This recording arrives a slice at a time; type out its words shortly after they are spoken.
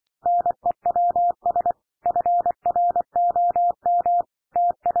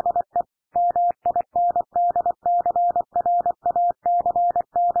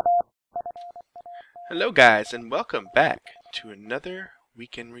Hello guys, and welcome back to another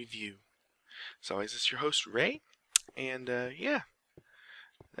weekend review. As always, it's your host Ray, and yeah,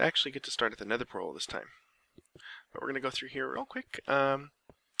 I actually get to start at the Nether Pearl this time. But we're going to go through here real quick.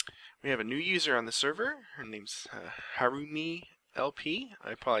 We have a new user on the server. Her name's Harumi LP.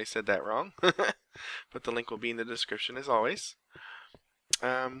 I probably said that wrong, but the link will be in the description as always.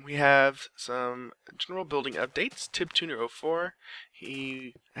 We have some general building updates. TibTuner04,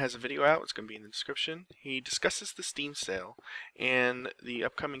 he has a video out, it's going to be in the description. He discusses the Steam sale and the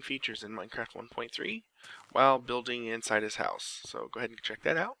upcoming features in Minecraft 1.3 while building inside his house. So go ahead and check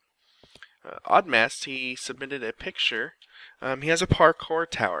that out. Oddmast, he submitted a picture. He has a parkour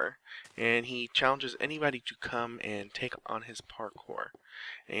tower, and he challenges anybody to come and take on his parkour.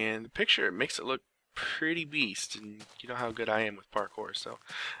 And the picture makes it look pretty beast, and you know how good I am with parkour, so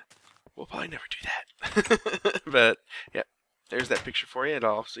we'll probably never do that. But yeah, there's that picture for you.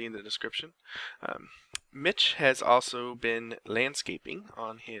 It'll also be in the description. Mitch has also been landscaping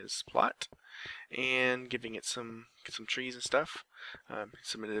on his plot and giving it some trees and stuff. He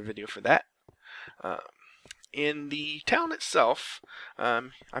submitted a video for that. In the town itself,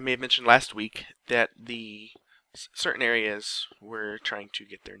 I may have mentioned last week that the certain areas were trying to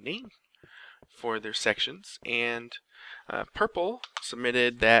get their name for their sections, and Purple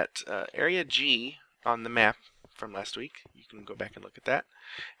submitted that Area G on the map from last week, you can go back and look at that,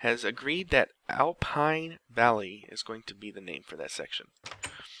 has agreed that Alpine Valley is going to be the name for that section.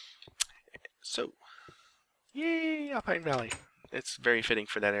 So, yay, Alpine Valley. It's very fitting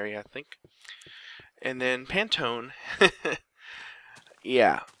for that area, I think. And then Pantone,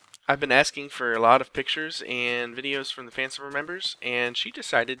 yeah, I've been asking for a lot of pictures and videos from the Fanserver members, and she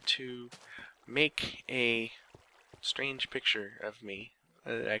decided to make a strange picture of me.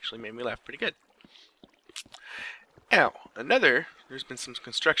 It actually made me laugh pretty good. Now, there's been some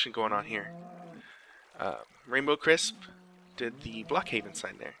construction going on here. Rainbow Crisp did the Blockhaven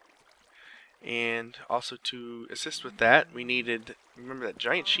sign there. And also to assist with that, we needed, remember that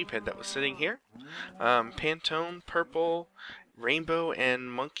giant sheephead that was sitting here? Pantone, Purple, Rainbow,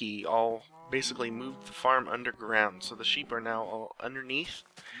 and Monkey all basically moved the farm underground. So the sheep are now all underneath,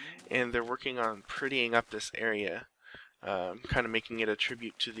 and they're working on prettying up this area, kind of making it a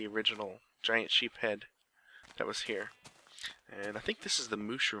tribute to the original giant sheep head that was here. And I think this is the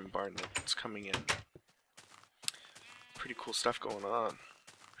mushroom barn that's coming in. Pretty cool stuff going on.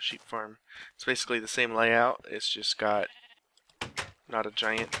 Sheep farm. It's basically the same layout, it's just got not a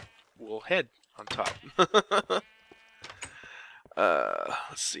giant wool head on top.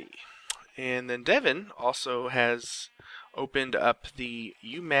 Let's see. And then Devin also has opened up the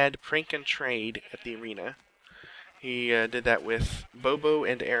UMAD Prank and Trade at the arena. He did that with Bobo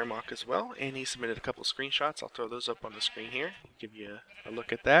and Aramok as well, and he submitted a couple screenshots. I'll throw those up on the screen here, give you a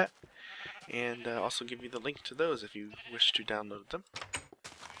look at that, and also give you the link to those if you wish to download them.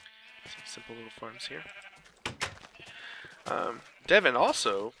 Some simple little farms here. Devin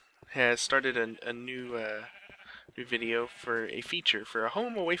also has started a new video for a feature for a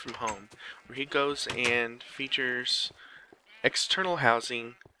home away from home, where he goes and features external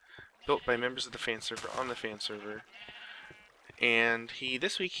housing built by members of the fan server on the fan server. And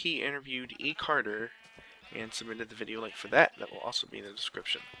this week he interviewed E. Carter and submitted the video link for that. That will also be in the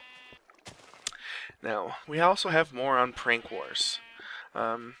description. Now, we also have more on Prank Wars.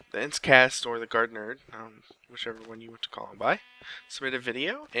 The Inscast or the Gardener, whichever one you want to call him by, submitted a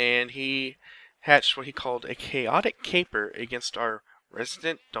video, and he hatched what he called a chaotic caper against our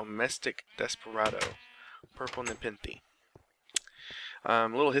resident domestic desperado, Purple Nepenthe. A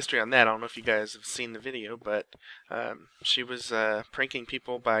little history on that. I don't know if you guys have seen the video, but she was pranking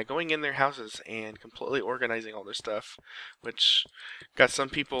people by going in their houses and completely organizing all their stuff, which got some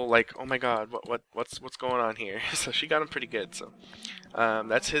people like, "Oh my God, what's going on here?" So she got them pretty good. So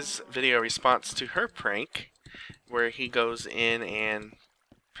that's his video response to her prank, where he goes in and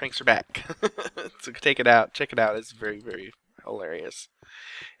pranks her back. So check it out. It's very, very hilarious.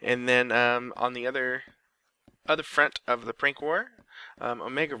 And then on the other front of the prank war,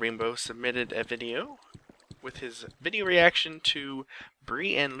 Omega Rainbow submitted a video with his video reaction to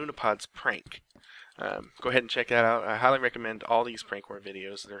Bree and Lunapod's prank. Go ahead and check that out. I highly recommend all these prank war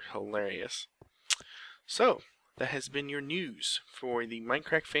videos. They're hilarious. So, that has been your news for the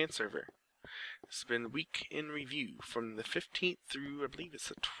Mindcrack Fan Server. This has been the week in review from the 15th through, I believe it's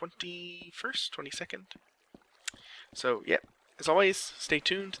the 21st, 22nd. So, yeah, as always, stay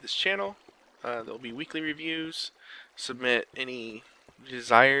tuned to this channel. There'll be weekly reviews. Submit any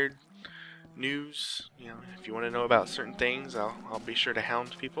desired news. You know, if you want to know about certain things, I'll be sure to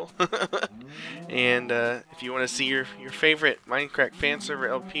hound people. And if you want to see your favorite Minecraft Fan Server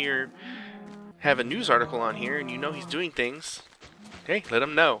LP or have a news article on here and you know he's doing things, hey, let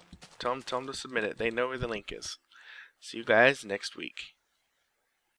him know. Tell him to submit it. They know where the link is. See you guys next week.